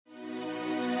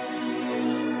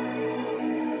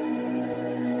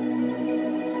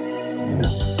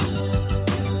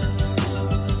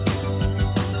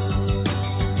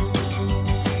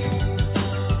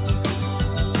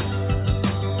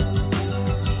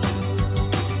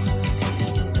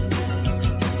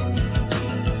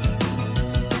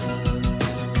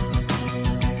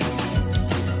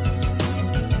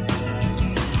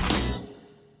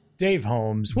Dave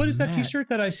Holmes, what is that Matt. T-shirt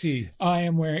that I see? I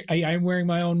am wearing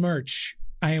my own merch.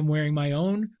 I am wearing my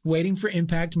own Waiting for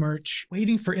Impact merch.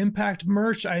 Waiting for Impact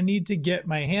merch. I need to get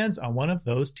my hands on one of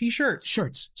those T-shirts.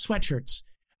 Shirts, sweatshirts,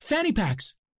 fanny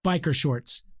packs, biker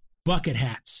shorts, bucket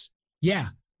hats. Yeah.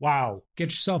 Wow.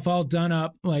 Get yourself all done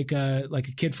up like a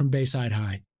kid from Bayside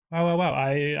High. Wow.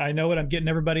 I know what I'm getting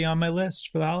everybody on my list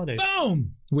for the holidays.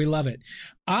 Boom! We love it.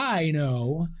 I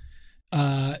know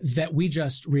that we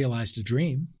just realized a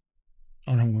dream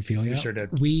on Homophilia. We sure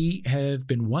did. We have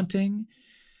been wanting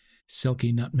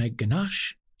Silky Nutmeg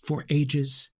Ganache for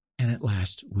ages, and at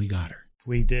last we got her.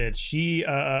 We did. She,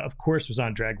 of course, was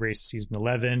on Drag Race season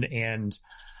 11 and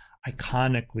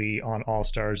iconically on All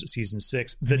Stars season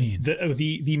 6.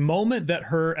 The moment that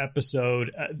her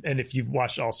episode, and if you've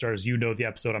watched All Stars, you know the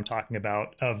episode I'm talking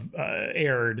about,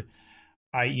 aired.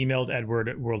 I emailed Edward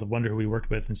at World of Wonder, who we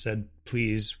worked with, and said,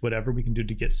 please, whatever we can do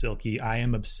to get Silky, I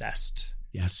am obsessed.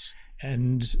 Yes.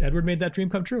 And Edward made that dream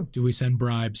come true. Do we send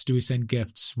bribes? Do we send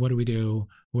gifts? What do we do?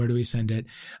 Where do we send it?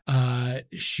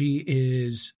 She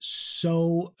is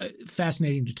so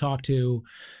fascinating to talk to.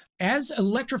 As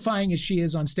electrifying as she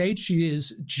is on stage, she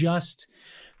is just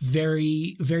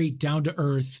very, very down to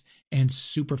earth and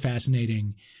super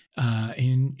fascinating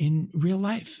in real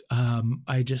life. I'm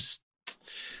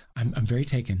very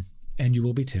taken, and you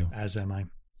will be too. As am I.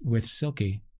 With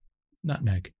Silky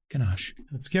Nutmeg Ganache.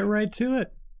 Let's get right to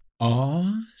it.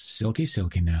 Aw, silky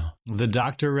now. The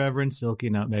Dr. Reverend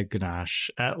Silky Nutmeg Ganache.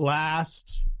 At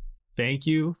last, thank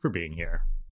you for being here.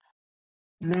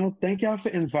 No, thank y'all for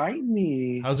inviting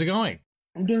me. How's it going?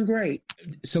 I'm doing great.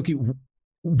 Silky,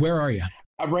 where are you?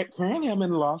 Currently, I'm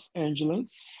in Los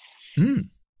Angeles.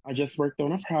 I just worked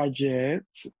on a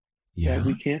project that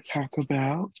we can't talk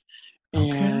about. Okay.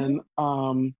 And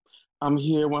I'm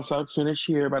here once I finish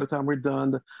here. By the time we're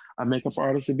done, a makeup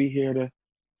artist will be here to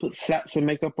slap some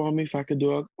makeup on me if I could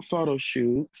do a photo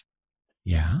shoot.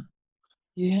 Yeah?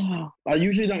 Yeah. I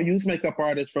usually don't use makeup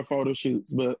artists for photo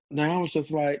shoots, but now it's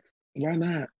just like, why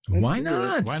not? Why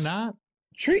not? Why not?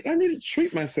 I need to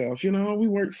treat myself. You know, we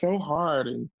work so hard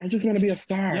and I just want to be a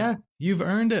star. Yeah, you've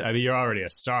earned it. I mean, you're already a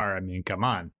star. I mean, come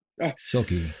on.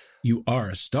 Silky, you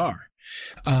are a star.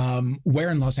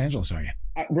 Where in Los Angeles are you?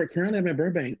 We're currently in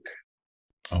Burbank.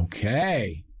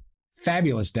 Okay.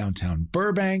 Fabulous downtown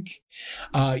Burbank.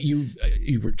 You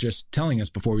were just telling us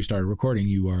before we started recording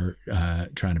you are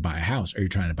trying to buy a house. Are you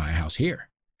trying to buy a house here?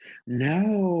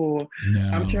 No.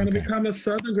 I'm trying to become a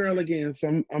Southern girl again. So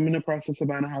I'm in the process of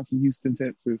buying a house in Houston,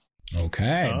 Texas.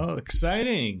 Okay. Oh,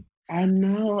 exciting. I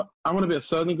know. I want to be a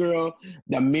Southern girl.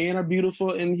 The men are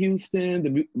beautiful in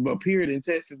Houston. Period, in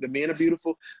Texas, the men are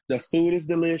beautiful. The food is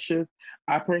delicious.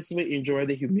 I personally enjoy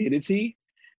the humidity.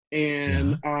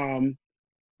 And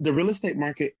the real estate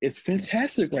market is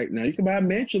fantastic right now. You can buy a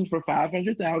mansion for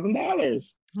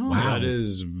 $500,000. Oh, wow. That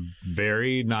is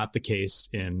very not the case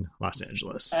in Los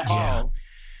Angeles. At all.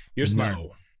 You're smart.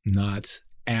 No, not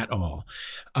at all.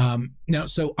 Now,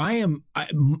 so I've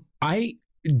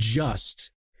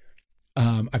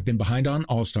been behind on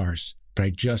All Stars, but I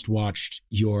just watched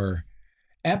your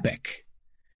epic,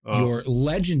 your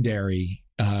legendary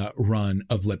run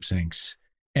of lip syncs.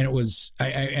 And it was,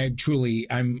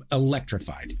 I'm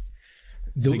electrified.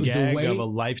 The gag of a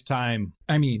lifetime.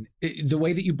 I mean, the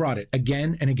way that you brought it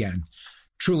again and again,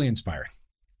 truly inspiring.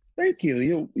 Thank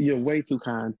you. You're way too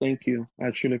kind. Thank you.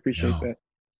 I truly appreciate that.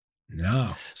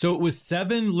 No. So it was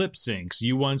 7 lip syncs.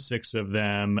 You won 6 of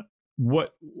them.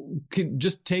 What could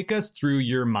just take us through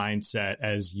your mindset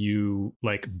as you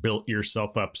built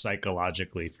yourself up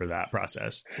psychologically for that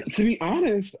process? To be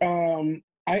honest, I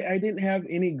didn't have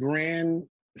any grand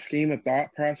scheme of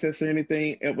thought process or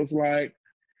anything. It was like,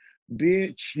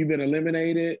 bitch, you've been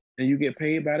eliminated and you get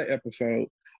paid by the episode.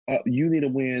 You need to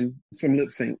win some lip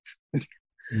syncs.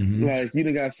 Mm-hmm. You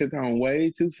done got sit down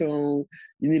way too soon.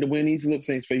 You need to win these lip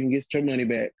syncs so you can get your money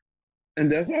back. And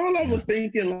that's all I was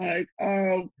thinking.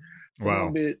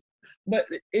 Wow. But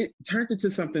it turned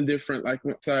into something different. I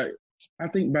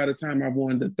think by the time I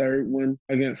won the 3rd one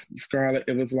against Scarlett,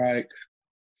 it was like,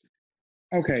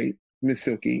 okay, Miss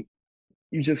Silky,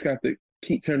 you just got to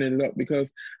keep turning it up,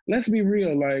 because let's be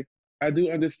real. I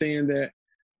do understand that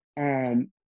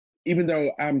even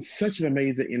though I'm such an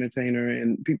amazing entertainer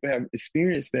and people have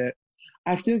experienced that,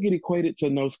 I still get equated to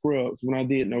No Scrubs when I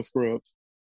did No Scrubs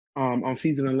on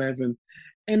season 11.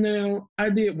 And now I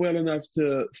did well enough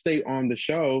to stay on the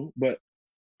show, but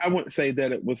I wouldn't say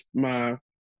that it was my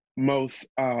most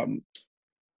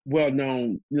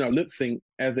well-known, lip sync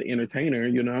as an entertainer,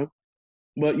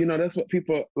 But, that's what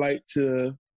people like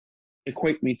to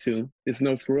equate me to. It's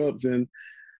No Scrubs. And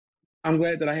I'm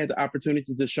glad that I had the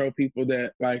opportunity to show people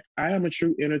that like I am a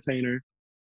true entertainer.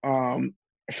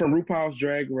 From RuPaul's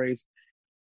Drag Race,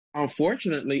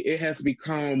 unfortunately, it has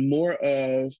become more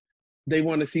of they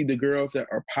want to see the girls that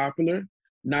are popular,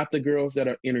 not the girls that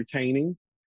are entertaining.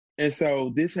 And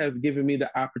so this has given me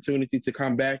the opportunity to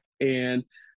come back and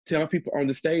tell people on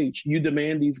the stage, you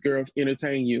demand these girls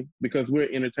entertain you because we're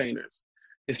entertainers.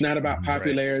 It's not about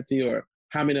popularity or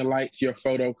how many likes your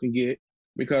photo can get,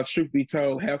 because truth be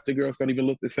told, half the girls don't even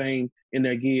look the same in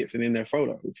their gigs and in their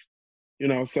photos. You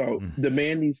know, so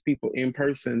demand these people in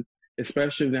person,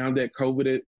 especially now that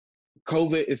COVID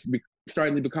is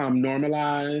starting to become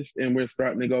normalized and we're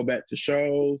starting to go back to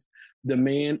shows.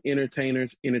 Demand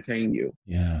entertainers entertain you.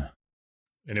 Yeah.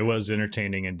 And it was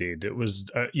entertaining indeed. It was,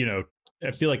 I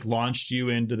feel like launched you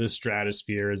into the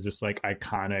stratosphere as this like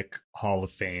iconic Hall of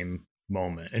Fame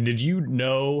moment. And did you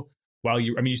know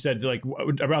you said like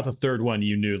about the third one,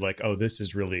 you knew like, oh, this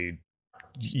is really,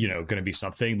 going to be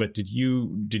something. But did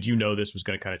you know this was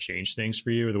going to kind of change things for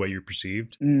you or the way you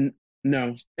perceived?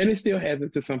 No, and it still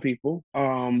hasn't to some people.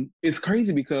 It's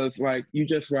crazy because like you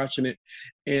just watching it,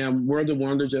 and World of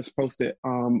Wonder just posted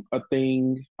a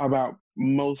thing about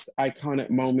most iconic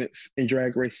moments in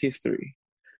Drag Race history,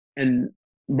 and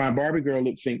my Barbie girl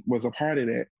lip sync was a part of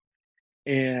that,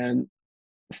 and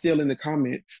still in the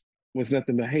comments was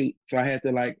nothing but hate. So I had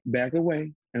to like back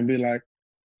away and be like,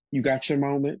 "You got your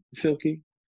moment, Silky.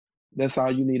 That's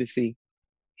all you need to see."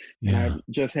 Yeah. And I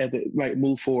just had to like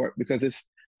move forward because it's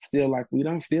still like we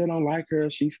still don't like her.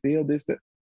 She's still this, that.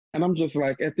 And I'm just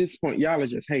like, at this point, y'all are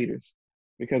just haters.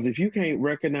 Because if you can't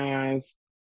recognize,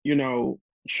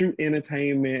 true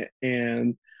entertainment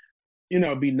and,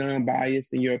 be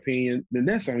non-biased in your opinion, then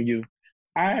that's on you.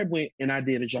 I went and I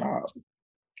did a job.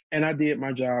 And I did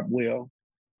my job well.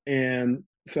 And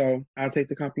so I'll take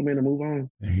the compliment and move on.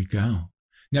 There you go.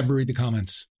 Never read the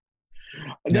comments.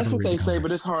 That's what they say, but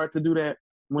it's hard to do that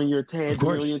when you're tagged a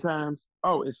million times.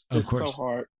 Oh, it's so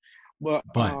hard. But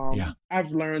yeah.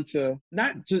 I've learned to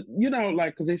not just,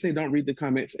 because they say don't read the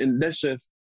comments, and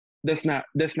that's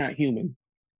not human.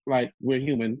 Like, we're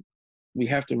human. We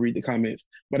have to read the comments.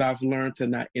 But I've learned to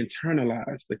not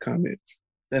internalize the comments.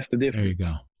 That's the difference.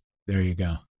 There you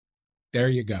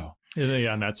go.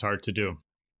 Yeah, and that's hard to do.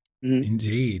 Mm-hmm.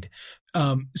 Indeed.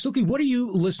 Silky, what are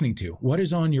you listening to? What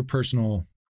is on your personal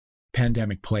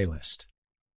pandemic playlist?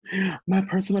 My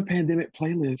personal pandemic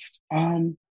playlist.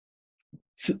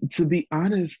 To be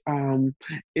honest,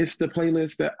 it's the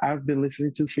playlist that I've been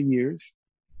listening to for years.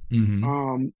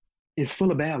 Mm-hmm. It's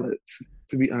full of ballads,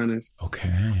 to be honest.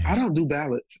 Okay. I don't do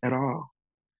ballads at all.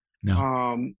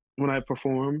 No. When I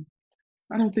perform,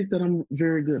 I don't think that I'm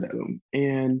very good at them.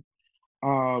 And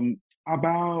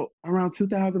about around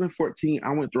 2014,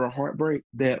 I went through a heartbreak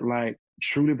that like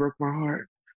truly broke my heart.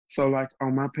 So like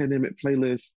on my pandemic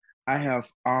playlist, I have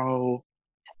all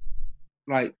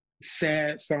like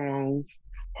sad songs,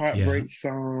 heartbreak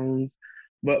songs,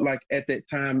 but like at that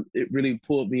time, it really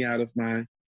pulled me out of my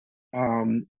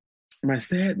my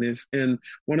sadness. And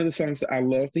one of the songs that I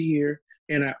love to hear,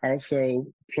 and I also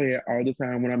play it all the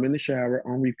time when I'm in the shower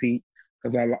on repeat,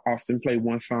 because I often play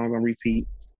one song on repeat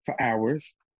for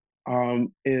hours,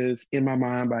 is "In My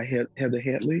Mind" by Heather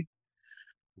Headley.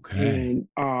 Okay. And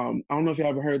I don't know if you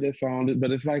ever heard that song,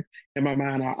 but it's like, in my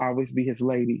mind, I'll always be his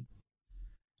lady.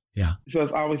 Yeah. So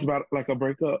it's always about like a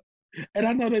breakup. And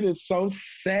I know that it's so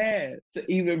sad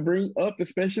to even bring up,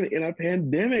 especially in a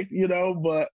pandemic,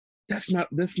 but that's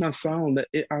my song that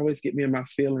it always get me in my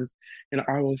feelings and it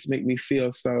always make me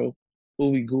feel so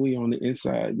ooey gooey on the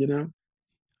inside,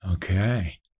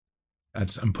 Okay.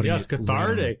 I'm putting it's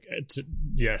cathartic.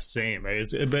 Same.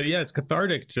 It's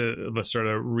cathartic to sort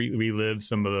of relive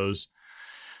some of those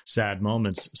sad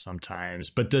moments sometimes.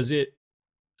 But does it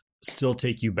still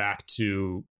take you back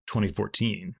to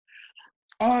 2014?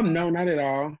 No, not at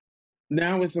all.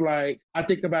 Now it's like I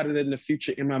think about it in the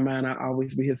future. In my mind, I'll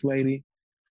always be his lady.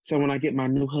 So when I get my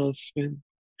new husband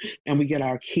and we get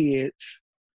our kids,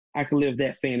 I can live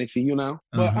that fantasy,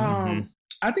 But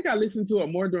I think I listened to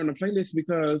it more during the playlist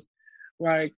because,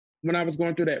 like, when I was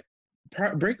going through that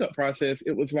breakup process,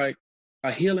 it was like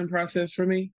a healing process for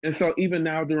me. And so even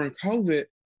now during COVID,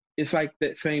 it's like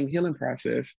that same healing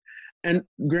process. And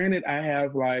granted, I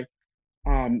have like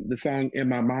the song "In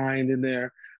My Mind" in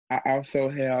there. I also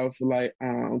have like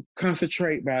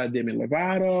 "Concentrate" by Demi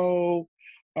Lovato,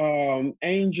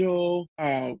 "Angel,"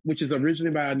 which is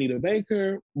originally by Anita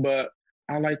Baker, but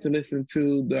I like to listen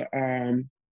to the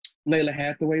Layla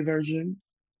Hathaway version.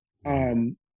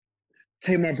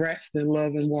 Tamar Braxton,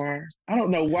 "Love and War." I don't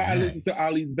know why I listen to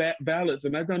all these ballads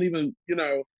and I don't even,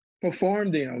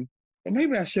 perform them. But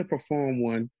maybe I should perform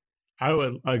one. I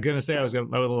would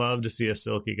love to see a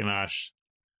Silky Ganache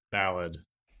ballad.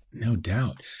 No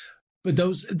doubt. But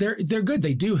those they're good.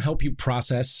 They do help you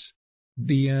process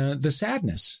the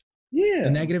sadness, the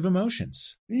negative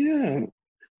emotions. Yeah.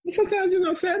 Sometimes,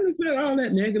 sadness not all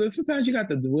that negative. Sometimes you got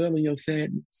to dwell in your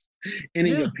sadness and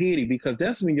in your pity, because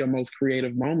that's when your most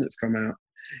creative moments come out.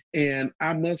 And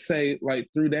I must say, like,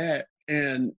 through that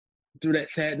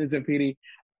sadness and pity,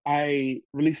 I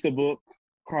released a book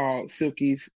called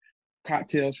Silky's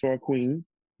Cocktails for a Queen,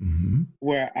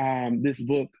 where this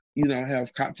book,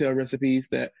 have cocktail recipes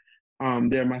that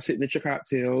they're my signature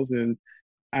cocktails, and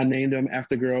I named them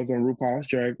after girls on RuPaul's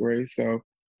Drag Race. So,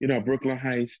 Brooklyn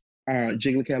Heights,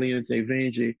 Jiggly Caliente,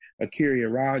 Vanjie, Akira,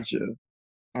 Raja,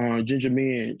 Ginger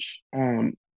Minch.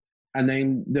 I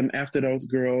named them after those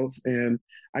girls, and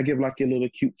I give like a little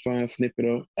cute, fun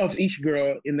snippet of each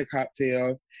girl in the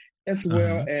cocktail, as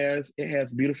well as it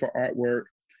has beautiful artwork.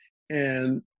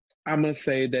 And I must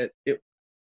say that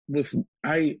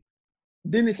I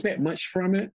didn't expect much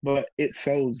from it, but it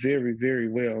sold very, very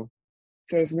well.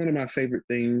 So it's one of my favorite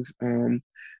things.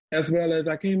 As well as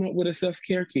I came up with a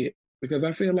self-care kit, because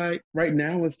I feel like right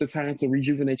now is the time to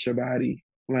rejuvenate your body.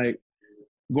 Like,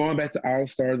 going back to All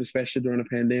Stars, especially during the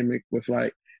pandemic, was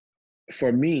like,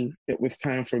 for me, it was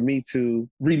time for me to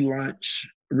relaunch,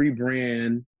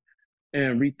 rebrand,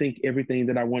 and rethink everything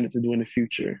that I wanted to do in the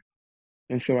future.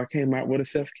 And so I came out with a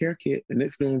self-care kit, and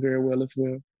it's doing very well as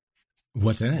well.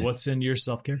 What's in it? What's in your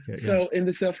self-care kit? So in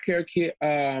the self-care kit,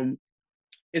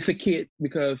 it's a kit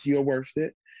because you're worth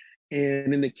it.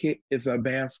 And in the kit is a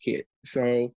bath kit.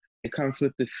 So it comes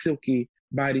with the Silky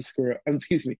body scrub,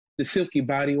 the Silky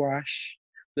body wash,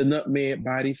 the nutmeg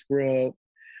body scrub,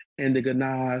 and the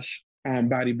Ganache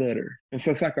body butter. And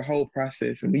so it's like a whole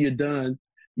process. And when you're done,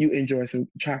 you enjoy some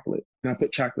chocolate. And I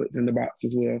put chocolates in the box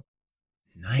as well.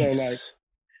 Nice.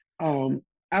 So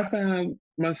I found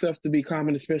myself to be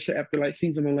common, especially after like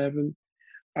season 11,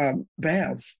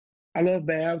 baths. I love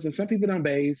baths, and some people don't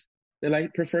bathe. They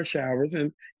prefer showers,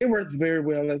 and it works very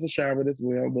well as a shower as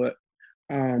well. But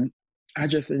I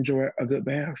just enjoy a good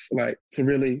bath, like to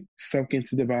really soak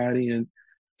into the body and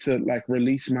to like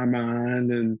release my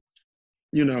mind, and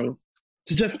to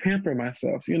just pamper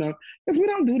myself, because we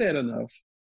don't do that enough.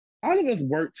 All of us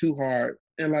work too hard,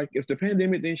 and like if the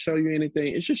pandemic didn't show you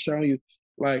anything, it should show you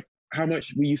like how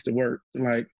much we used to work.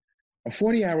 Like a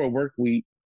 40-hour work week,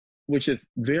 which is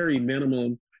very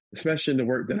minimum, especially in the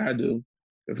work that I do,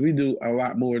 because we do a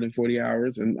lot more than 40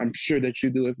 hours, and I'm sure that you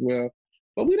do as well.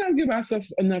 But we don't give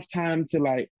ourselves enough time to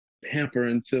like pamper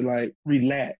and to like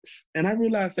relax. And I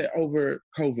realized that over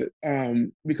COVID,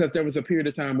 because there was a period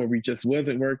of time where we just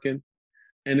wasn't working,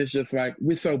 and it's just like,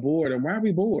 we're so bored. And why are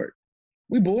we bored?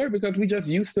 We're bored because we just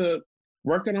used to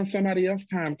working on somebody else's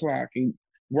time clock and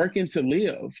working to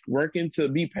live, working to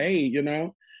be paid,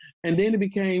 And then it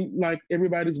became like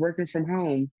everybody's working from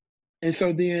home. And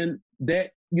so then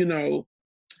that,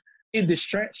 it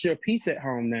distracts your peace at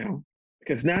home now.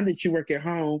 Because now that you work at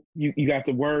home, you got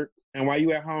to work. And while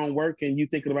you at home working, you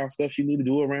thinking about stuff you need to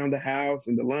do around the house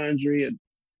and the laundry. And,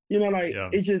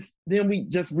 it just, then we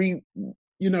just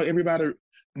everybody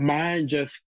mind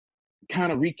just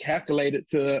kind of recalculated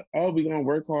to, we're going to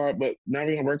work hard, but now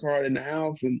we're going to work hard in the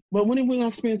house. But when are we going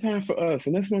to spend time for us?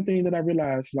 And that's one thing that I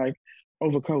realized, like,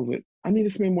 over COVID, I need to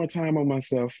spend more time on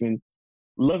myself and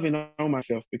loving on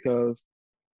myself, because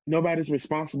nobody's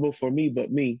responsible for me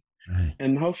but me. Right.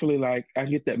 And hopefully, like, I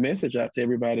get that message out to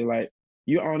everybody, like,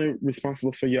 you're only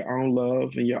responsible for your own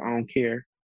love and your own care.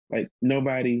 Like,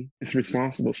 nobody is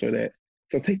responsible for that.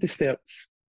 So take the steps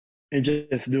and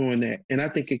just doing that. And I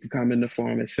think it could come in the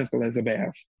form as simple as a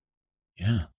bath.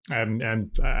 Yeah. I'm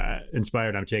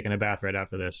inspired. I'm taking a bath right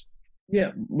after this.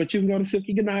 Yeah, but you can go to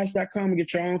silkyganache.com and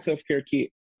get your own self-care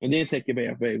kit and then take your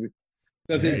bath, baby.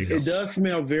 Because it does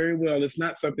smell very well. It's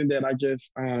not something that I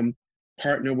just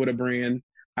partner with a brand.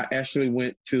 I actually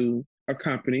went to a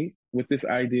company with this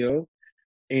idea,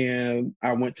 and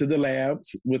I went to the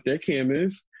labs with their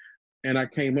chemists, and I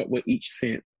came up with each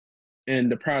scent and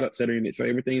the products that are in it. So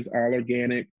everything's all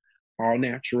organic, all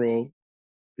natural,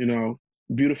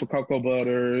 beautiful cocoa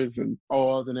butters and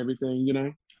oils and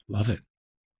everything, Love it.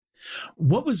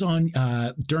 What was on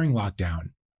during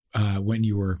lockdown when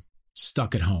you were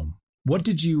stuck at home? What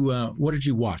did you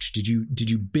watch? Did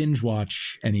you binge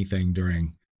watch anything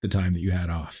during the time that you had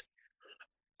off?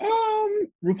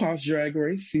 RuPaul's Drag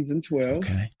Race season 12.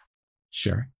 Okay,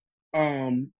 sure.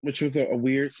 Which was a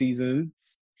weird season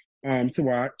to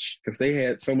watch because they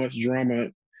had so much drama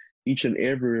each and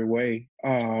every way.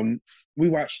 We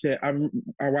watched that.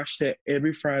 I watched that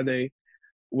every Friday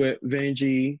with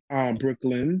Vanjie,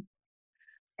 Brooklyn,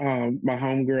 my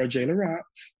homegirl Jayla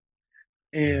Rocks,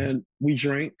 And we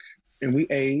drank and we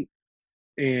ate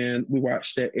and we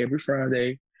watched that every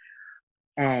Friday.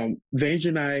 Vange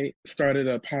and I started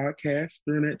a podcast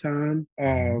during that time,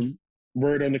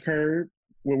 Word on the Curb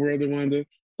with World of Wonder.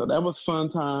 So that was fun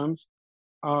times.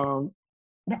 But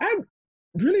I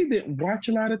really didn't watch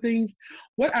a lot of things.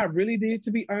 What I really did,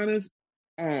 to be honest,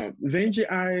 Vange and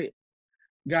I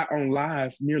got on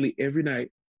live nearly every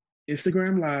night,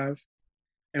 Instagram Live,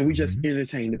 and we just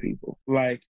entertained the people,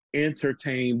 like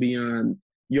entertain beyond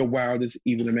your wildest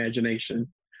even imagination.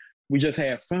 We just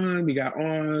had fun. We got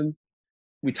on.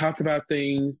 We talked about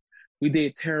things. We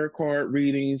did tarot card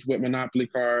readings with Monopoly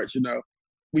cards.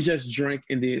 We just drank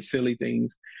and did silly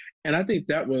things. And I think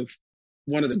that was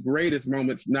one of the greatest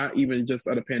moments, not even just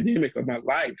of the pandemic, of my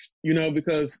life,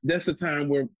 because that's the time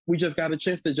where we just got a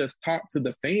chance to just talk to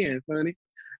the fans, honey,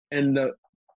 and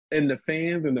the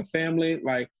fans and the family.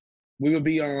 Like, we would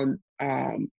be on,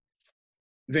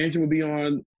 Vange would be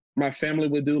on, my family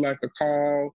would do like a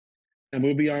call, and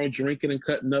we'll be all drinking and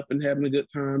cutting up and having a good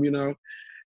time,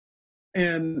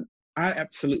 And I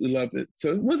absolutely loved it.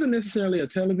 So it wasn't necessarily a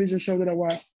television show that I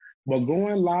watched, but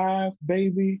going live,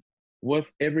 baby,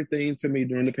 was everything to me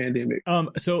during the pandemic.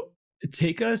 So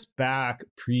take us back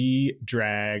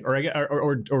pre-drag,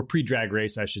 or pre-drag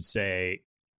race, I should say.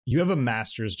 You have a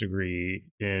master's degree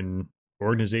in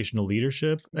organizational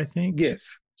leadership, I think.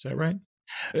 Yes. Is that right?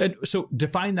 So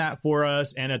define that for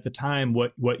us, and at the time,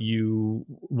 what you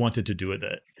wanted to do with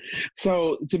it.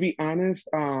 So to be honest,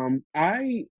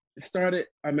 I started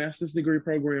a master's degree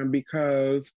program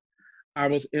because I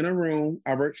was in a room.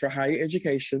 I worked for higher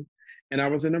education, and I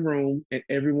was in a room, and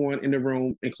everyone in the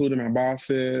room, including my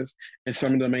bosses and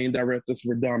some of the main directors,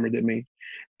 were dumber than me.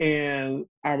 And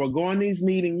I would go on these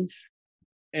meetings,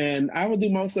 and I would do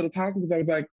most of the talking because I was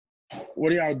like,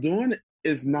 what are y'all doing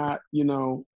is not,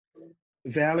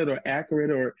 valid or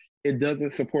accurate, or it doesn't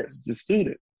support the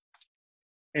student.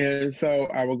 And so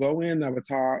I would go in, I would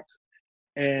talk,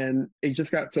 and it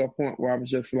just got to a point where I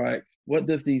was just like, what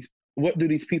do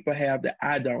these people have that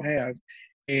I don't have?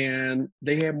 And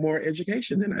they had more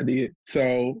education than I did.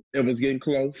 So it was getting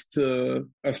close to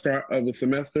a start of the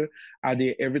semester. I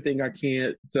did everything I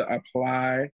can to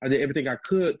apply. I did everything I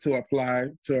could to apply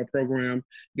to a program,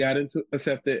 got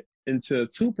accepted into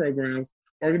 2 programs,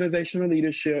 organizational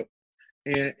leadership,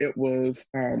 and it was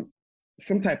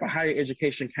some type of higher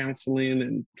education counseling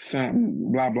and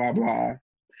some blah, blah, blah.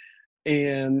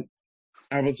 And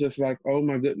I was just like, oh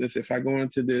my goodness, if I go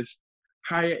into this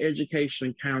higher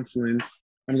education counseling,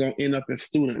 I'm going to end up in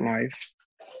student life.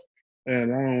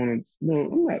 And I don't want to, no,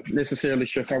 I'm not necessarily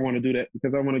sure if I want to do that,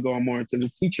 because I want to go more into the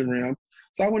teaching realm.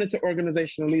 So I went into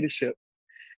organizational leadership.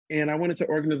 And I went into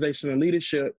organizational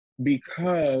leadership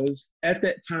because at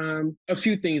that time, a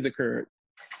few things occurred.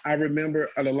 I remember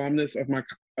an alumnus of my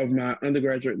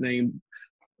undergraduate named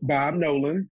Bob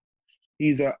Nolan.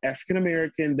 He's an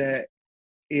African-American that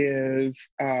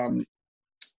is an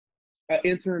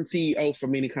interim CEO for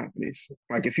many companies.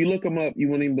 Like, if you look him up, you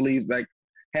wouldn't even believe like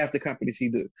half the companies he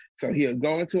do. So he'll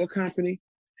go into a company,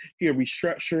 he'll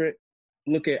restructure it,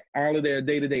 look at all of their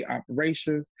day-to-day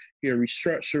operations, he'll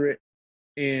restructure it,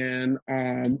 and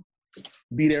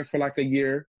be there for like a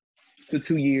year to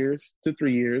 2 years to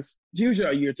 3 years, usually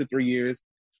a year to 3 years,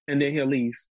 and then he'll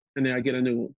leave, and then I get a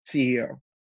new CEO.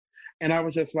 And I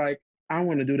was just like, I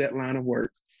want to do that line of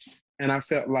work. And I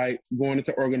felt like going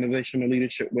into organizational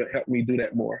leadership would help me do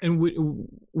that more. And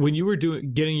when you were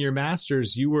getting your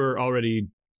master's, you were already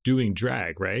doing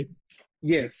drag, right?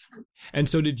 Yes. And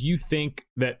so did you think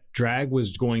that drag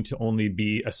was going to only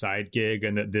be a side gig,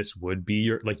 and that this would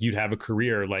be you'd have a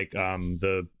career like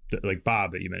like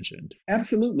Bob that you mentioned?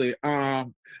 Absolutely.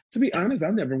 To be honest, I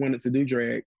never wanted to do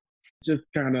drag.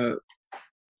 Just kind of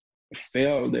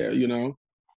fell there,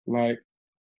 like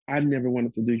I never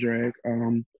wanted to do drag.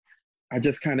 I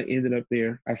just kind of ended up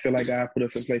there. I feel like God put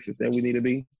us in places that we need to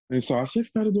be. And so I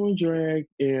just started doing drag,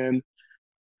 and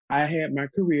I had my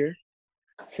career.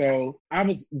 So I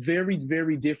was very,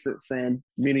 very different from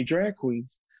many drag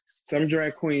queens. Some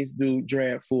drag queens do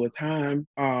drag full time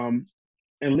and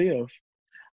live.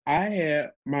 I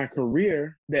had my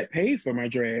career that paid for my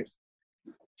drag.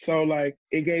 So like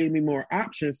it gave me more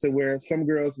options to where some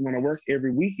girls want to work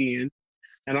every weekend.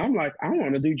 And I'm like, I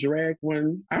want to do drag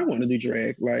when I want to do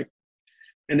drag. Like,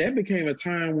 and that became a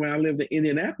time when I lived in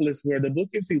Indianapolis where the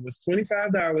booking fee was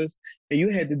 $25 and you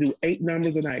had to do 8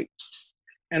 numbers a night.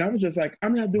 And I was just like,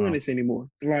 I'm not doing this anymore.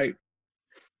 Like,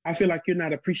 I feel like you're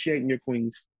not appreciating your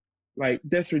queens. Like,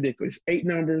 that's ridiculous. 8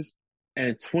 numbers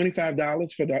and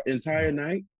 $25 for the entire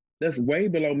night. That's way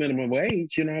below minimum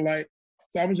wage, like.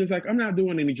 So I was just like, I'm not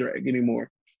doing any drag anymore.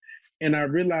 And I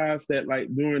realized that like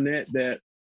during that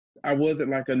I wasn't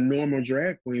like a normal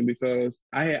drag queen because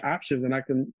I had options and I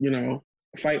can,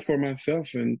 fight for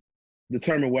myself and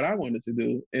determine what I wanted to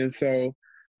do. And so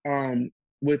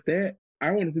with that,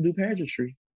 I wanted to do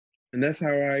pageantry. And that's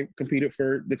how I competed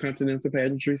for the Continental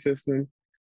Pageantry System,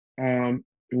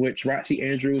 which Roxy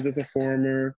Andrews is a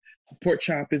former, Pork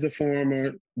Chop is a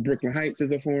former, Brooklyn Heights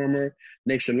is a former,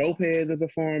 Naysha Lopez is a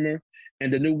former,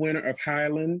 and the new winner of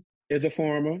Highland is a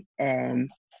former,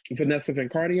 Vanessa Van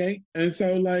Cartier. And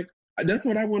so, like, that's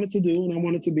what I wanted to do and I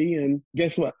wanted to be. And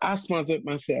guess what? I sponsored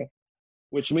myself,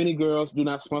 which many girls do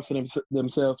not sponsor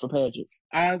themselves for pageants.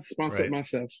 I sponsored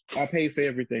myself. I paid for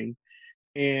everything.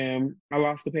 And I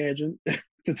lost the pageant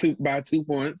by 2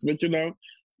 points. But,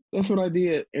 that's what I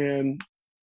did. And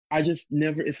I just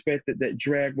never expected that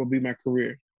drag would be my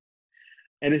career.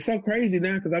 And it's so crazy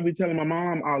now because I be telling my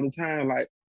mom all the time, like,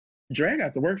 drag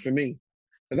got to work for me.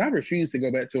 Because I refuse to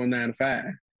go back to a 9 to 5.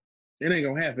 It ain't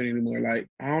going to happen anymore. Like,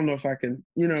 I don't know if I can,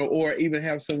 or even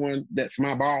have someone that's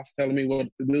my boss telling me what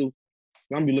to do.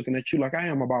 I'm going to be looking at you like I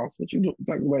am a boss. What you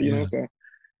talking about, you know? So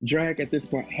drag at this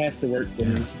point has to work for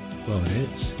me. Well, it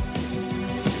is.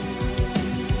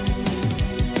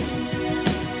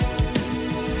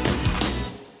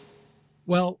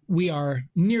 Well, we are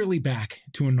nearly back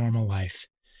to a normal life.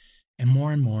 And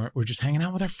more, we're just hanging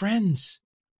out with our friends.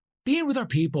 Being with our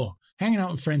people. Hanging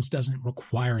out with friends doesn't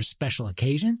require a special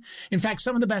occasion. In fact,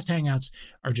 some of the best hangouts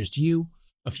are just you,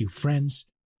 a few friends,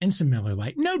 and some Miller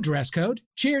Lite. No dress code.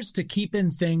 Cheers to keeping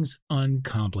things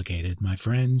uncomplicated, my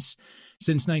friends.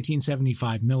 Since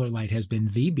 1975, Miller Lite has been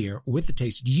the beer with the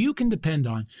taste you can depend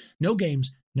on. No games,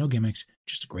 no gimmicks,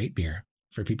 just a great beer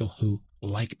for people who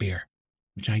like beer,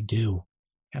 which I do.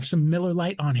 Have some Miller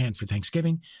Lite on hand for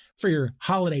Thanksgiving, for your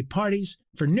holiday parties,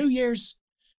 for New Year's.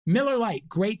 Miller Lite,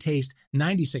 great taste,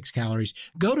 96 calories.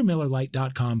 Go to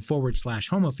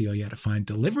MillerLite.com/homophilia to find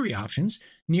delivery options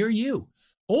near you.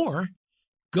 Or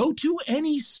go to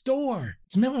any store.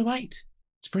 It's Miller Lite.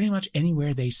 It's pretty much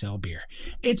anywhere they sell beer.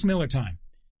 It's Miller time.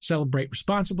 Celebrate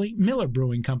responsibly. Miller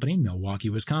Brewing Company, Milwaukee,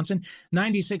 Wisconsin.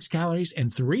 96 calories and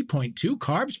 3.2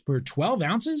 carbs per 12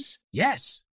 ounces?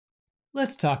 Yes.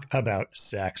 Let's talk about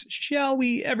sex, shall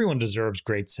we? Everyone deserves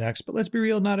great sex, but let's be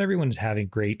real, not everyone is having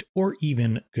great or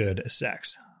even good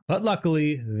sex. But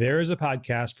luckily, there is a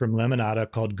podcast from Lemonada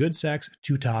called Good Sex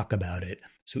to talk about it.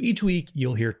 So each week,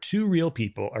 you'll hear two real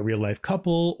people, a real-life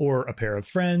couple or a pair of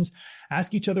friends,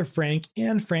 ask each other frank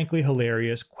and frankly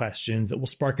hilarious questions that will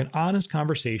spark an honest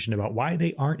conversation about why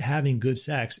they aren't having good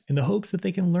sex in the hopes that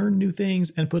they can learn new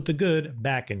things and put the good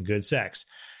back in good sex.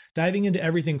 Diving into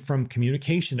everything from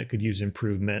communication that could use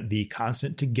improvement, the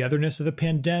constant togetherness of the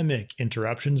pandemic,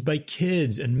 interruptions by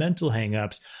kids, and mental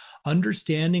hangups.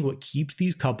 Understanding what keeps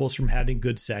these couples from having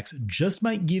good sex just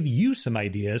might give you some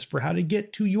ideas for how to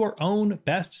get to your own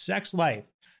best sex life.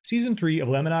 Season 3 of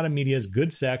Lemonada Media's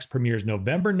Good Sex premieres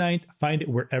November 9th. Find it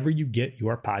wherever you get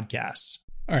your podcasts.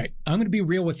 All right, I'm going to be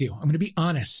real with you. I'm going to be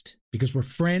honest because we're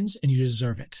friends and you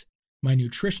deserve it. My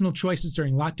nutritional choices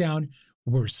during lockdown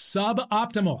were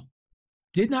suboptimal.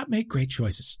 Did not make great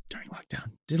choices during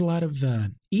lockdown. Did a lot of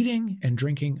eating and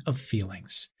drinking of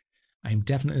feelings. I'm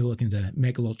definitely looking to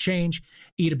make a little change,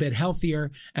 eat a bit healthier,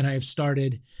 and I have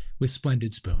started with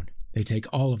Splendid Spoon. They take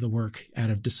all of the work out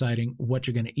of deciding what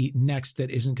you're going to eat next that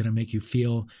isn't going to make you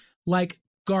feel like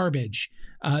garbage.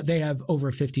 They have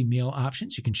over 50 meal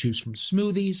options. You can choose from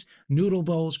smoothies, noodle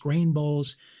bowls, grain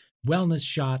bowls, wellness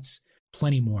shots,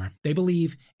 plenty more. They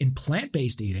believe in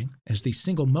plant-based eating as the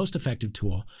single most effective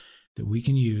tool that we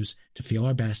can use to feel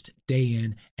our best day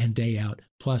in and day out,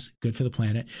 plus good for the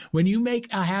planet. When you make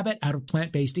a habit out of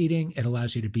plant-based eating, it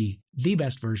allows you to be the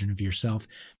best version of yourself.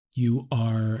 You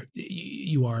are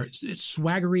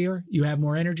swaggerier, you have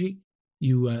more energy,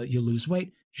 you lose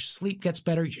weight, your sleep gets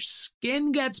better, your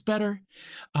skin gets better.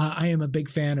 I am a big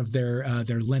fan of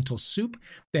their lentil soup.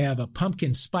 They have a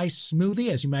pumpkin spice smoothie,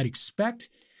 as you might expect.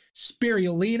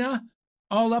 Spirulina,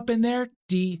 all up in there,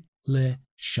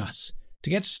 delicious. To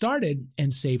get started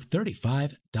and save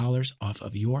 $35 off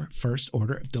of your first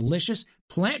order of delicious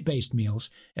plant-based meals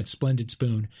at Splendid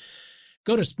Spoon,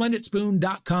 go to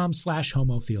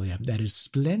splendidspoon.com/homophilia. That is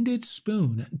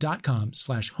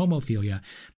splendidspoon.com/homophilia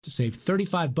to save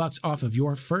 $35 off of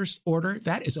your first order.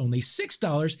 That is only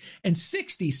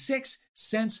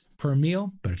 $6.66 per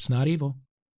meal, but it's not evil.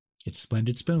 It's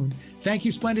Splendid Spoon. Thank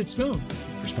you, Splendid Spoon,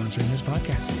 for sponsoring this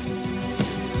podcast.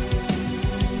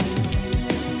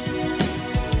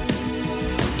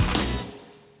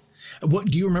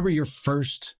 What do you remember your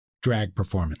first drag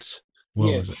performance?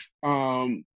 What was it?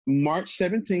 March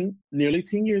 17th, nearly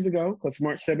 10 years ago, because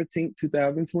March 17th,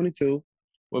 2022,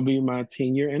 will be my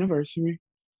 10-year anniversary.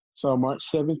 So March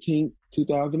 17th,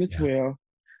 2012,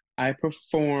 I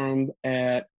performed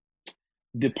at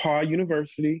DePaul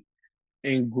University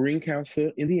in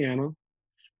Greencastle, Indiana,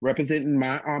 representing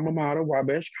my alma mater,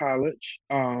 Wabash College.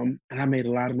 And I made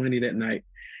a lot of money that night.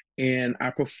 And I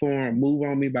performed Move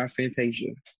On Me by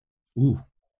Fantasia. Ooh.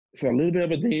 So a little bit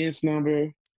of a dance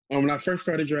number. When I first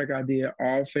started drag, I did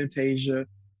all Fantasia,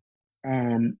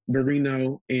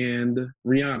 Barrino, and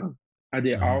Rihanna. I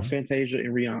did all Fantasia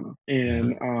and Rihanna.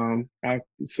 And I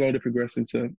slowly progressed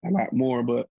into a lot more.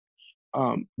 But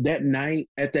that night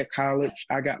at that college,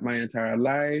 I got my entire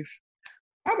life.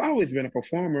 I've always been a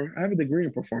performer. I have a degree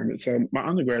in performance. So my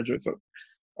undergraduate's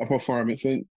a performance.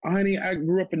 And honey, I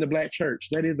grew up in the Black church.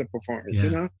 That is a performance,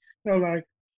 you know? So like,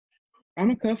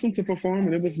 I'm accustomed to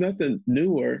performing. It was nothing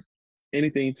new or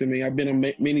anything to me. I've been on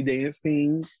many dance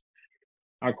teams.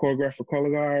 I choreograph for color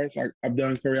guards. I've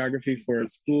done choreography for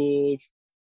schools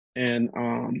and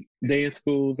dance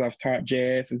schools. I've taught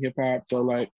jazz and hip hop. So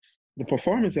like the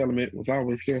performance element was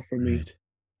always there for me. Right.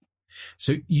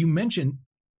 So you mentioned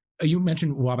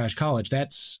Wabash College.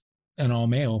 That's an all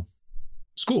male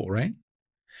school, right?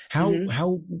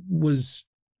 How was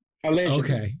allegedly.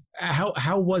 Okay?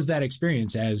 How was that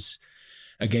experience as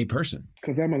a gay person?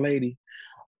 Because I'm a lady.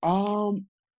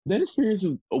 That experience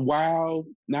was wild,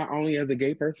 not only as a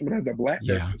gay person, but as a Black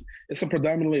person. It's a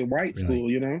predominantly white school,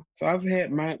 you know? So I've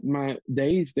had my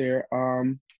days there.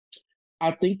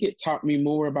 I think it taught me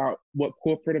more about what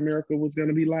corporate America was going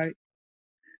to be like.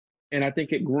 And I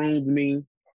think it groomed me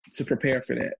to prepare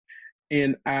for that.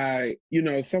 And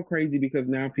it's so crazy because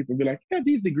now people be like, you have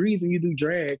these degrees and you do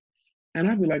drag. And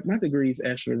I'd be like, my degrees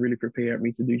actually really prepared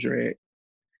me to do drag.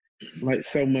 Like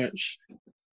so much.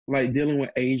 Like dealing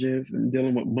with agents and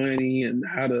dealing with money and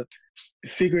how to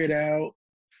figure it out.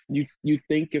 You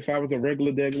think if I was a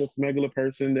regular smuggler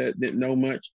person that didn't know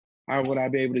much, how would I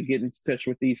be able to get in touch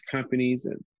with these companies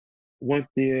and want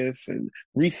this and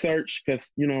research?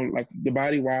 Because, like the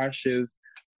body wash is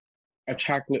a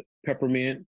chocolate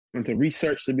peppermint, and to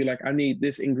research to be like, I need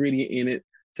this ingredient in it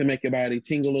to make your body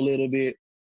tingle a little bit.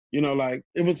 Like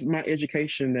it was my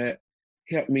education that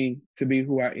helped me to be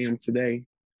who I am today.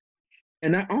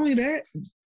 And not only that,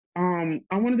 I'm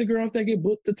one of the girls that get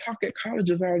booked to talk at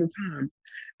colleges all the time.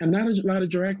 And not a lot of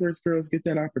drag race girls get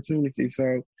that opportunity.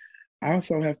 So I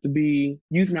also have to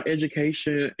use my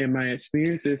education and my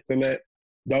experiences to let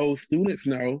those students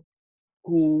know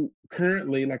who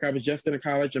currently, like I was just in a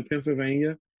college in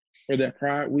Pennsylvania for that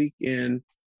Pride Week, and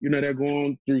they're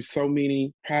going through so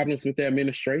many problems with the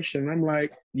administration. I'm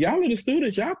like, y'all are the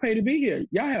students, y'all pay to be here.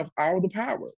 Y'all have all the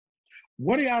power.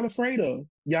 What are y'all afraid of?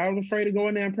 Y'all afraid of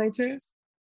going there and protest?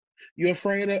 You're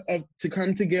afraid of to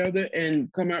come together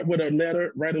and come out with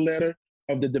write a letter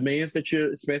of the demands that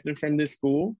you're expecting from this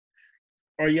school?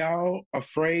 Are y'all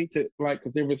afraid to, like,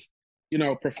 because there was,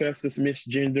 professors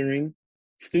misgendering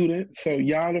students. So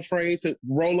y'all afraid to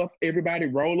roll up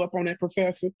on that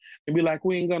professor and be like,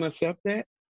 we ain't gonna accept that?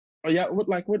 Or y'all,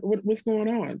 what's going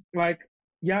on? Like,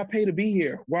 y'all pay to be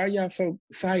here. Why are y'all so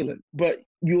silent? But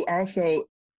you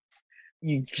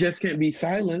just can't be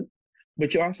silent,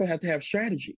 but you also have to have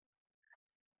strategy.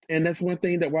 And that's one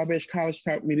thing that Wabash College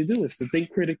taught me to do, is to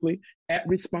think critically, act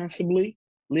responsibly,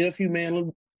 live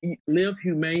humanely,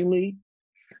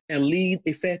 and lead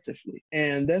effectively.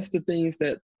 And that's the things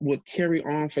that would carry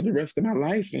on for the rest of my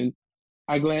life. And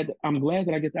I'm glad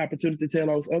that I get the opportunity to tell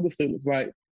those other students,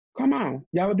 like, come on,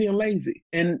 y'all are being lazy.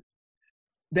 And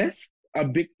that's a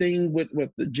big thing with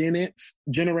the Gen X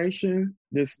generation,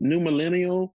 this new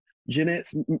millennial Gen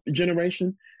X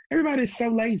generation. Everybody's so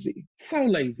lazy.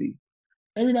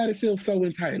 Everybody feels so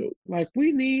entitled. Like,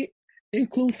 we need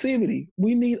inclusivity.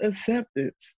 We need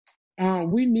acceptance.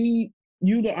 We need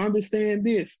you to understand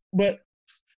this. But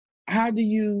how do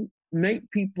you make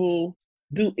people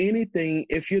do anything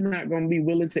if you're not going to be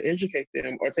willing to educate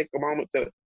them or take a moment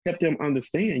to help them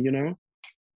understand,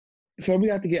 So we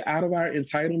have to get out of our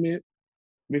entitlement,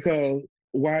 because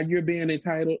while you're being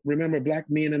entitled, remember, Black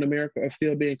men in America are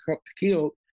still being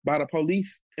killed by the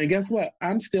police. And guess what?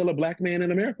 I'm still a Black man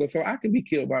in America, so I can be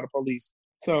killed by the police.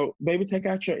 So, baby, take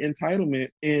out your entitlement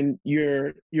in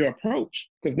your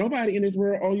approach, because nobody in this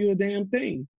world owe you a damn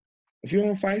thing. If you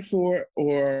don't fight for it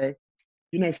or,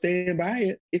 stand by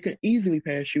it, it can easily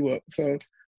pass you up. So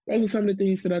those are some of the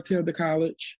things that I tell the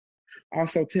college.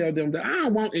 Also tell them that I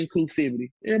don't want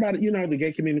inclusivity. Everybody, the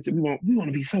gay community, we want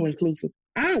to be so inclusive.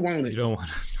 I don't want it. You don't want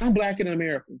it. I'm Black and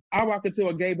American. I walk into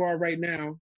a gay bar right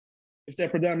now. If they're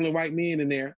predominantly white men in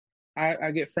there,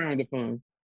 I get frowned upon.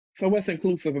 So what's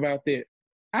inclusive about that?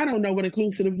 I don't know what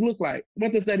inclusive look like.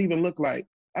 What does that even look like?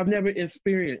 I've never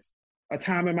experienced a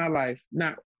time in my life,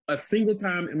 not a single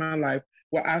time in my life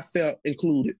where I felt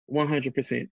included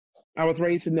 100%. I was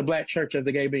raised in the Black church as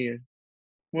a gay man.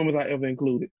 When was I ever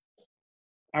included?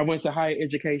 I went to higher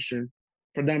education,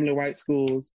 predominantly white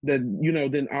schools that,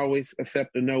 didn't always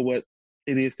accept or know what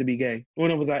it is to be gay.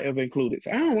 When was I ever included?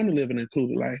 So I don't want to live an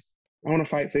included life. I want to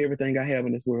fight for everything I have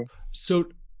in this world. So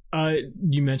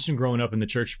you mentioned growing up in the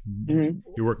church. Mm-hmm.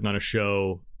 You're working on a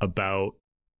show about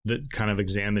the kind of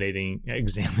examining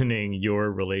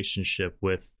your relationship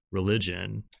with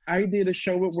religion. I did a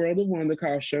show with World of Wonder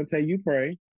called Shantae You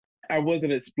Pray. I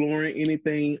wasn't exploring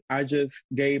anything. I just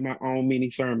gave my own mini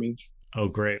sermons. Oh,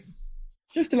 great.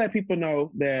 Just to let people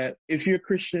know that if you're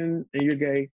Christian and you're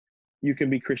gay, you can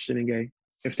be Christian and gay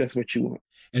if that's what you want.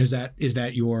 And is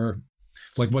that your,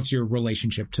 what's your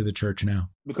relationship to the church now?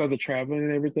 Because of traveling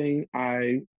and everything,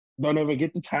 I don't ever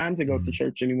get the time to go to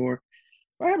church anymore.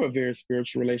 I have a very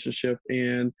spiritual relationship,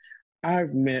 and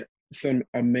I've met some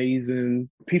amazing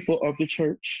people of the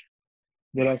church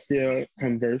that I still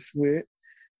converse with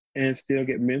and still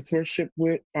get mentorship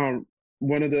with.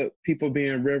 One of the people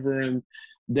being Reverend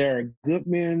Derek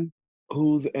Goodman,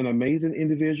 who's an amazing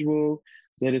individual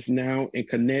that is now in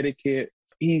Connecticut.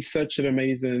 He's such an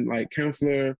amazing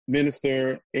counselor,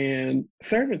 minister, and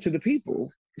servant to the people.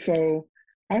 So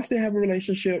I still have a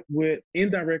relationship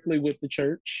indirectly with the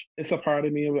church. It's a part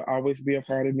of me. It will always be a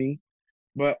part of me.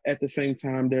 But at the same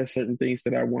time, there are certain things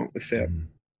that I won't accept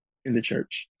in the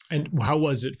church. And how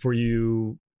was it for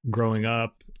you growing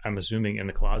up, I'm assuming, in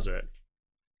the closet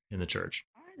in the church?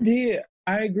 I did.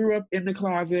 I grew up in the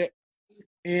closet,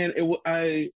 and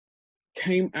I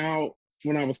came out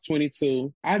when I was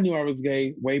 22. I knew I was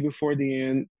gay way before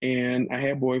then, and I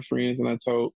had boyfriends, and I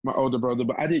told my older brother,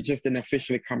 but I didn't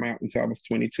officially come out until I was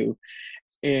 22.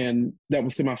 And that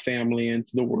was to my family and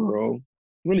to the world.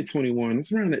 Really 21.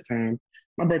 It's around that time.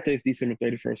 My birthday is December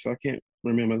 31st, so I can't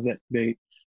remember the exact date.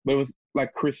 But it was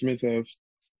like Christmas of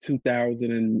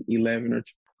 2011 or two.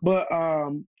 But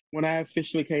when I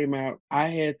officially came out, I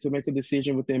had to make a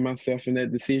decision within myself, and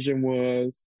that decision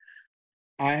was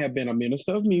I have been a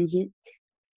minister of music.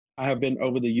 I have been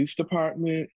over the youth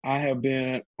department. I have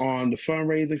been on the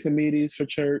fundraising committees for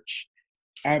church.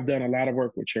 I've done a lot of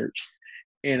work with church.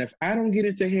 And if I don't get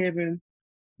into heaven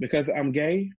because I'm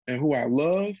gay and who I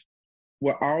love,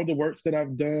 with all the works that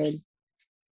I've done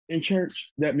in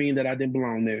church, that means that I didn't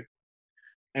belong there.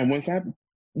 And once I,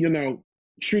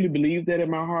 truly believed that in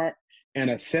my heart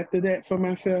and accepted that for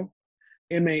myself,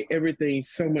 it made everything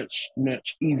so much,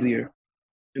 much easier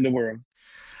in the world.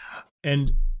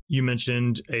 And you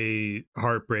mentioned a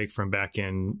heartbreak from back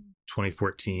in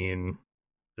 2014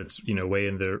 that's, way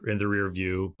in the rear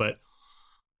view, but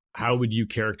how would you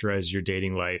characterize your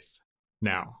dating life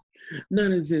now?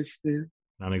 Non-existent.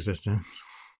 Non-existent?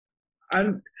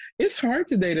 It's hard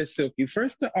to date a Silky.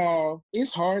 First of all,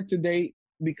 it's hard to date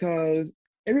because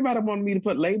everybody wanted me to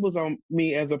put labels on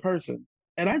me as a person.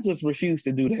 And I just refuse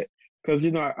to do that. Because,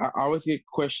 I always get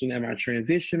questioned, am I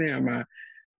transitioning? Am I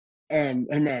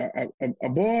a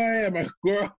boy? Am I a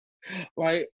girl?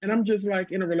 And I'm just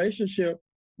in a relationship,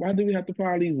 why do we have to put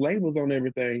all these labels on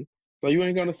everything? So you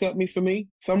ain't gonna accept me for me?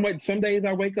 Some days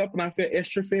I wake up and I feel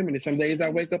extra feminine. Some days I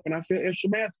wake up and I feel extra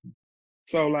masculine.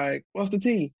 So what's the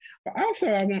tea? But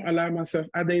also I won't allow myself,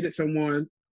 I dated someone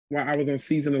while I was on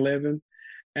season 11,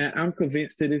 and I'm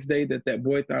convinced to this day that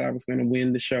boy thought I was gonna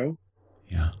win the show.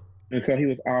 Yeah. And so he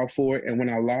was all for it. And when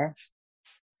I lost,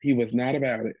 he was not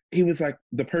about it. He was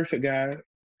the perfect guy,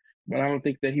 but I don't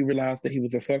think that he realized that he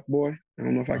was a fuck boy. I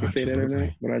don't know if I can say that or not,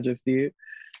 but I just did.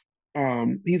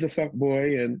 He's a fuck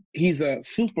boy, and he's a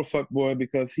super fuck boy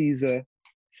because he's a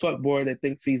fuck boy that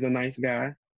thinks he's a nice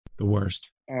guy. The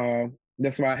worst.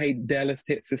 That's why I hate Dallas,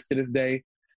 Texas to this day.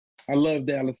 I love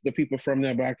Dallas, the people from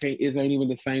there, but it ain't even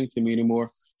the same to me anymore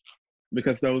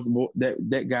because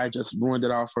that guy just ruined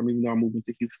it all for me. I'm moving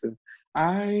to Houston.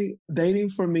 Dating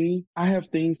for me, I have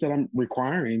things that I'm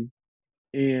requiring.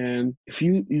 And if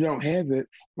you don't have it,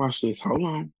 watch this. Hold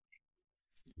on.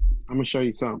 I'm going to show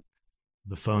you something.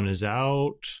 The phone is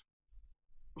out.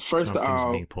 First of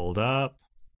all, being pulled up.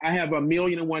 I have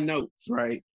 1,000,001 notes,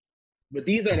 right? But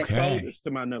these are the folders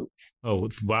to my notes. Oh,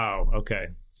 wow. Okay.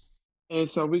 And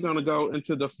so we're going to go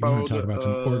into the folder. We're going to talk about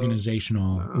some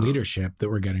organizational leadership that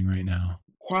we're getting right now.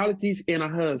 Qualities in a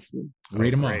husband.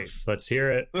 Read them off. Let's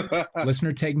hear it.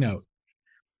 Listener, take note.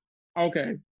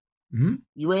 Okay. Mm-hmm.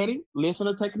 You ready?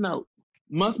 Listener, take note.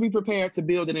 Must be prepared to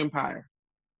build an empire.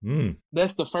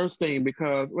 That's the first thing,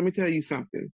 because let me tell you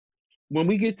something. When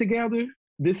we get together,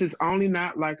 this is only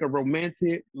not like a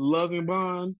romantic loving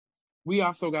bond. We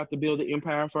also got to build an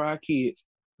empire for our kids,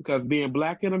 because being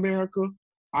Black in America,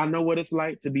 I know what it's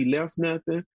like to be less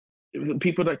nothing,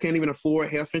 People that can't even afford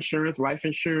health insurance, life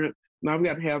insurance. Now we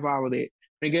got to have all of that.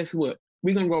 And guess what?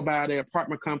 We're going to go buy the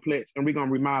apartment complex and we're going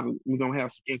to remodel it. We're going to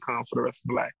have some income for the rest of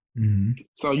the life. Mm-hmm.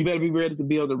 So you better be ready to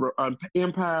build an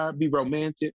empire, be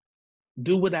romantic,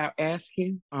 do without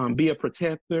asking, be a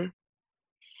protector.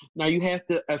 Now you have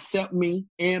to accept me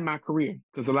and my career,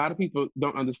 because a lot of people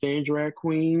don't understand drag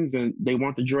queens and they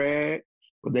want the drag,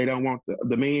 but they don't want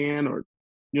the man or,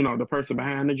 the person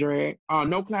behind the drag.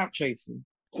 No clout chasing.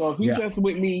 So if you just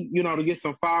with me, to get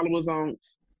some followers on,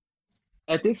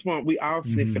 at this point, we all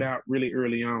sniff it out really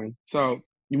early on. So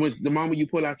the moment you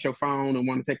pull out your phone and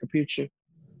want to take a picture,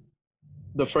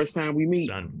 the first time we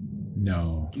meet,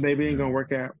 no, baby, ain't gonna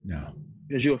work out. No,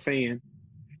 because you're a fan,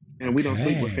 and we don't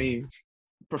sleep with fans.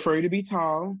 Prefer to be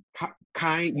tall,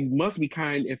 kind. You must be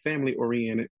kind and family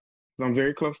oriented. So I'm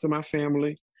very close to my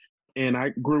family, and I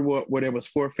grew up where there was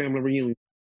 4 family reunions.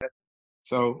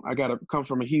 So I got to come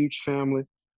from a huge family.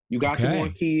 You got to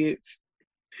want kids.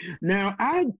 Now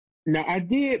I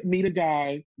did meet a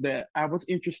guy that I was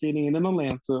interested in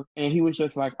Atlanta, and he was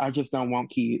just like, I just don't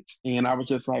want kids. And I was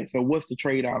just like, so what's the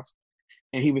trade-off?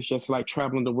 And he was just like,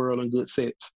 traveling the world and good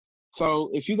sex. So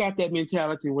if you got that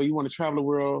mentality where you want to travel the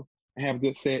world and have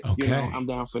good sex, I'm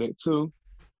down for that too.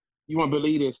 You won't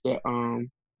believe this, that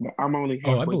I'm only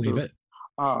halfway I believe through. it.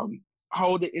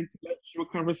 Hold the intellectual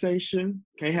conversation.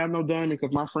 Can't have no dummy,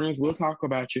 because my friends will talk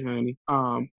about you, honey.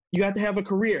 You have to have a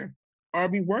career or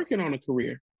be working on a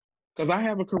career. Because I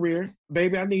have a career.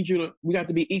 Baby, we got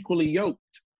to be equally yoked.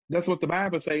 That's what the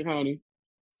Bible say, honey.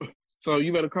 So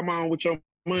you better come on with your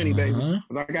money, baby.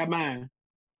 Because I got mine.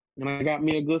 And I got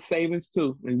me a good savings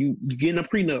too. And you getting a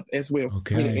prenup as well.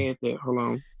 Okay. I'm gonna add that. Hold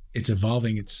on. It's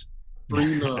evolving. It's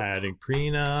prenup. Adding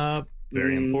prenup.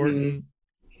 Very important.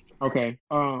 Okay.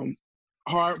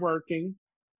 Hardworking.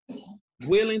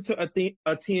 Willing to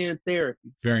attend therapy.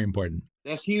 Very important.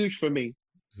 That's huge for me.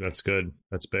 That's good.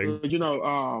 That's big.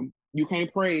 You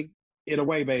can't pray it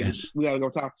away, baby. Yes. We got to go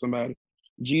talk to somebody.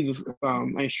 Jesus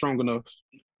ain't strong enough.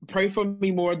 Pray for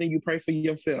me more than you pray for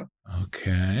yourself.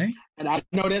 Okay. And I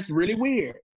know that's really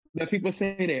weird that people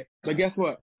say that. But guess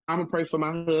what? I'm going to pray for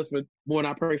my husband more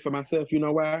than I pray for myself. You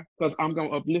know why? Because I'm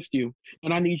going to uplift you.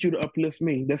 And I need you to uplift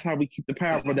me. That's how we keep the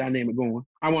power dynamic going.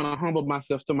 I want to humble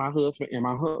myself to my husband, and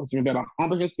my husband better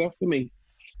humble himself to me.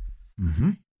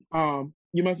 Mm-hmm.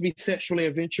 You must be sexually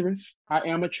adventurous. I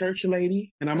am a church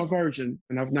lady, and I'm a virgin,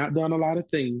 and I've not done a lot of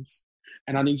things.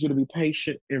 And I need you to be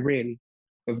patient and ready.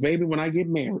 Because, baby, when I get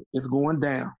married, it's going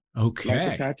down. Okay.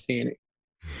 Like the Titanic.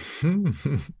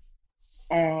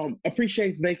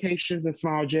 Appreciates vacations and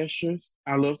small gestures.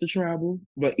 I love to travel,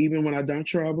 but even when I don't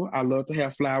travel, I love to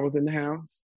have flowers in the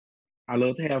house. I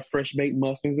love to have fresh baked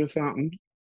muffins or something.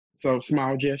 So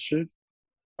small gestures.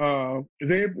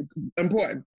 Very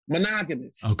important.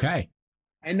 Monogamous. Okay.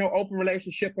 Ain't no open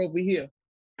relationship over here.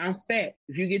 I'm fat.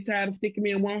 If you get tired of sticking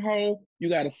me in one hole, you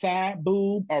got a side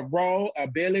boob, a roll, a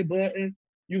belly button.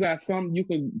 You got something you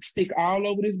can stick all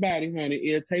over this body, honey.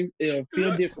 It'll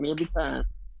feel different every time.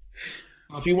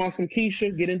 If you want some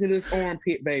Keisha, get into this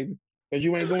armpit, baby, because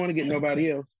you ain't going to get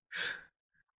nobody else.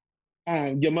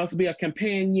 You must be a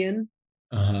companion.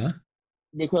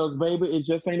 Because, baby, it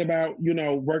just ain't about,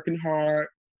 working hard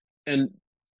and,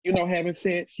 having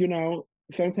sex.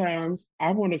 Sometimes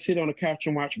I want to sit on the couch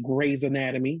and watch Grey's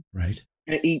Anatomy. Right.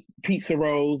 And eat pizza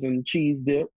rolls and cheese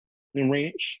dip and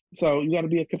ranch. So you got to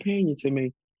be a companion to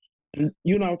me. And,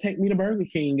 take me to Burger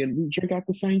King and we drink out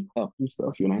the same cup and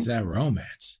stuff, Is that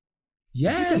romance?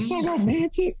 Yes. That's so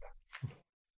romantic.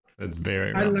 That's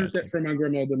very romantic. I learned that from my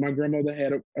grandmother. My grandmother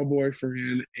had a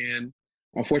boyfriend, and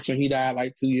unfortunately he died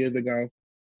like 2 years ago.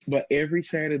 But every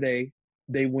Saturday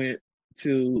they went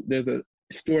to, there's a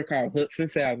store called Hudson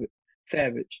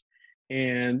Savage.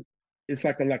 And it's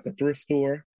like a thrift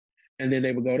store. And then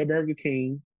they would go to Burger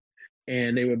King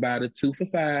and they would buy the 2 for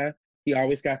 $5. He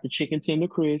always got the chicken tender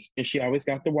crisp, and she always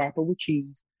got the Whopper with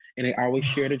cheese, and they always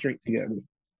shared a drink together.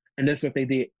 And that's what they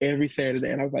did every Saturday.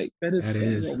 And I was like, that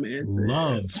is romantic.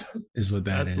 Love is what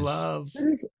that is. That's love.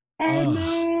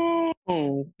 No.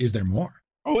 Is there more?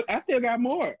 Oh, I still got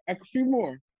more. A few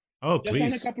more. Oh, Just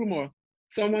please. on a couple more.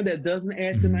 Someone that doesn't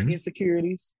add to my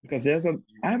insecurities, because I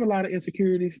have a lot of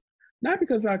insecurities, not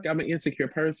because I'm an insecure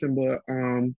person, but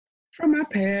from my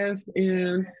past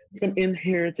and some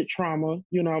inherited trauma.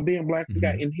 Being Black, we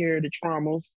got inherited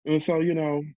traumas. And so,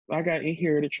 I got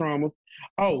inherited traumas.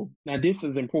 Oh, now this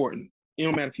is important. It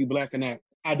don't matter if you're Black or not.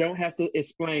 I don't have to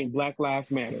explain Black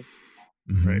Lives Matter.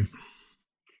 Right.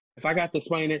 If I got to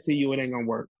explain it to you, it ain't gonna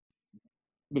work.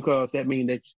 Because that means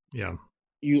that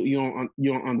you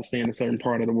don't understand a certain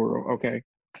part of the world. Okay.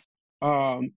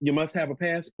 You must have a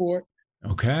passport.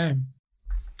 Okay.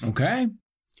 Okay.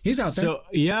 He's out there. So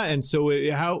yeah, and so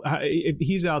how if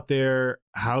he's out there,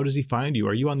 how does he find you?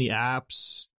 Are you on the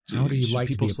apps? How do you like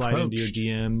people to be slide into your approached?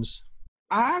 DMs?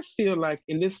 I feel like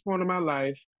in this point of my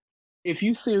life, if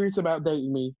you're serious about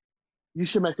dating me, you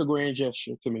should make a grand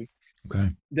gesture to me.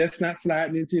 Okay. That's not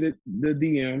sliding into the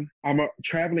DM. I'm a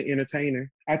traveling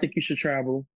entertainer. I think you should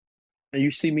travel and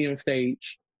you see me on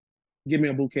stage, give me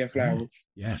a bouquet of flowers.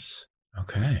 Yes.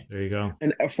 Okay. There you go.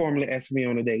 And formally ask me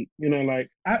on a date. You know, like,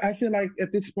 I feel like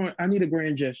at this point, I need a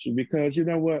grand gesture because you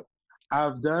know what?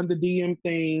 I've done the DM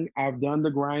thing. I've done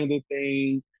the Grindr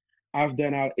thing. I've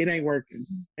done all, it ain't working.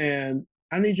 And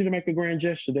I need you to make a grand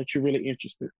gesture that you're really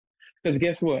interested. Because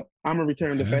guess what? I'm going to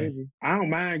return the favor. I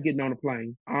don't mind getting on a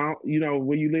plane. You know,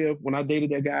 where you live, when I dated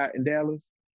that guy in Dallas,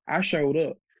 I showed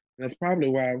up. That's probably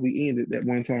why we ended that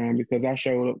one time, because I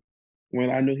showed up when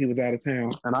I knew he was out of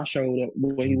town. And I showed up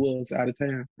when he was out of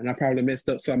town. And I probably messed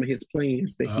up some of his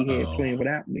plans that he had planned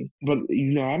without me. But,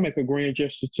 you know, I make a grand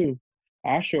gesture too.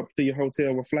 I show up to your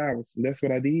hotel with flowers. And that's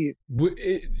what I did.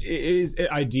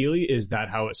 Ideally, is that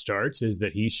how it starts? Is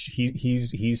that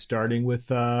he's starting with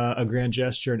a grand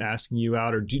gesture and asking you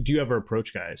out, or do you ever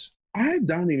approach guys? I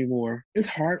don't anymore. It's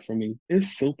hard for me.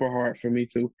 It's super hard for me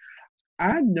too.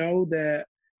 I know that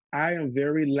I am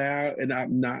very loud and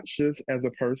obnoxious as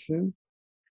a person,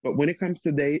 but when it comes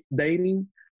to dating,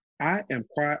 I am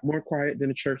more quiet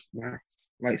than a church mouse.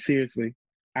 Like seriously.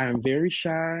 I am very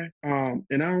shy, and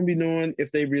I don't be knowing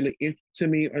if they really into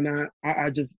me or not. I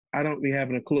don't be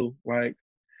having a clue. Like,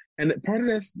 and part of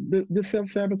that's the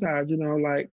self-sabotage, you know,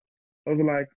 like, of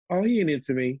like, oh, he ain't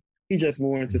into me. He just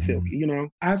more into Silky, you know.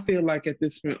 I feel like at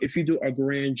this point, if you do a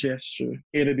grand gesture,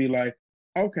 it'll be like,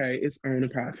 okay, it's on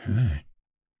and popping. Okay.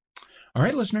 All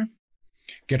right, listener,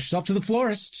 get yourself to the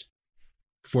florist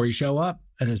before you show up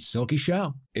at a Silky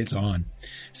show. It's on.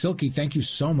 Silky, thank you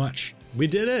so much. We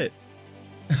did it.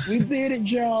 We did it,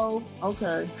 Joe.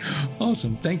 Okay.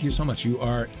 Awesome. Thank you so much. You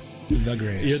are the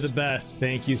greatest. You're the best.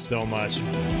 Thank you so much.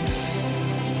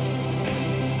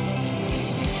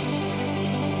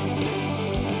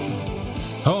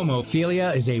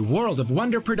 Homophilia is a World of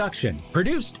Wonder production,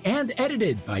 produced and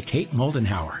edited by Kate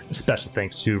Moldenhauer. Special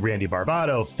thanks to Randy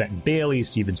Barbato, Fenton Bailey,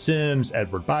 Steven Sims,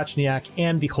 Edward Bochniak,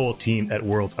 and the whole team at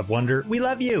World of Wonder. We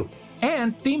love you.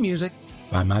 And theme music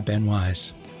by my Ben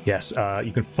Wise. Yes,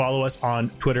 you can follow us on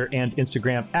Twitter and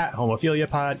Instagram at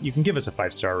HomophiliaPod. You can give us a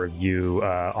 5-star review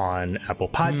on Apple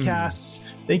Podcasts.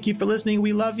 Thank you for listening.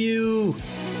 We love you.